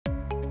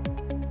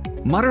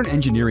Modern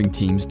engineering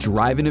teams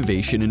drive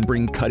innovation and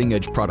bring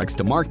cutting-edge products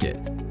to market,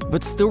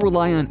 but still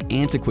rely on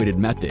antiquated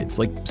methods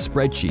like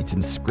spreadsheets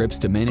and scripts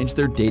to manage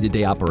their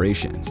day-to-day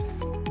operations.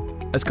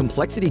 As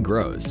complexity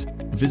grows,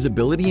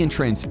 visibility and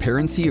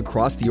transparency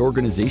across the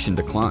organization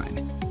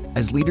decline,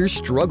 as leaders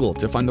struggle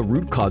to find the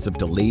root cause of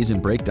delays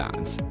and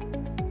breakdowns.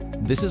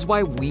 This is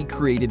why we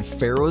created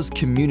Faros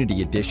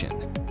Community Edition,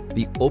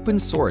 the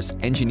open-source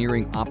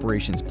engineering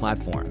operations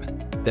platform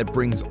that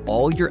brings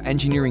all your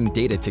engineering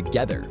data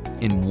together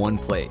in one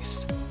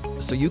place,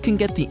 so you can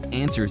get the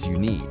answers you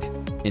need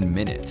in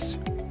minutes.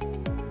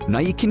 Now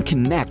you can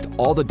connect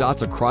all the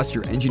dots across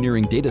your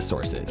engineering data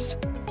sources.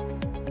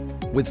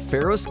 With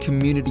Faros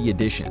Community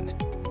Edition,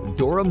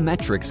 DORA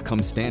metrics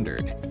come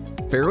standard.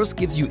 Faros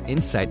gives you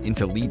insight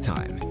into lead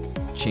time,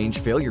 change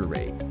failure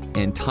rate,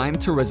 and time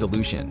to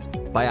resolution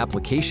by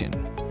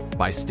application,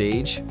 by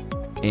stage,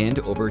 and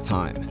over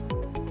time.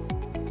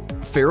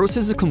 Faros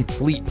is a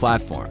complete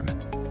platform.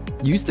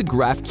 Use the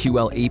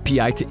GraphQL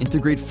API to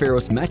integrate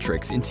Faros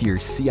metrics into your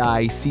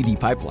CI/CD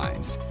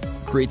pipelines,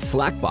 create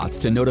Slack bots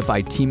to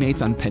notify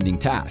teammates on pending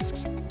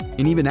tasks,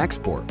 and even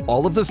export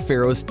all of the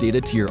Faros data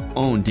to your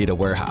own data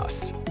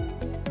warehouse.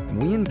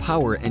 We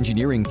empower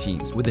engineering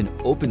teams with an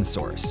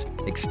open-source,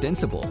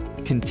 extensible,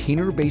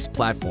 container-based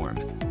platform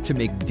to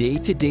make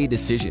day-to-day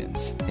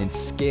decisions and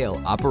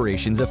scale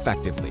operations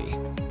effectively.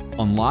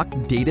 Unlock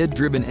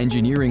data-driven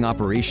engineering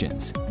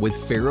operations with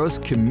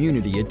Faros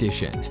Community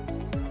Edition.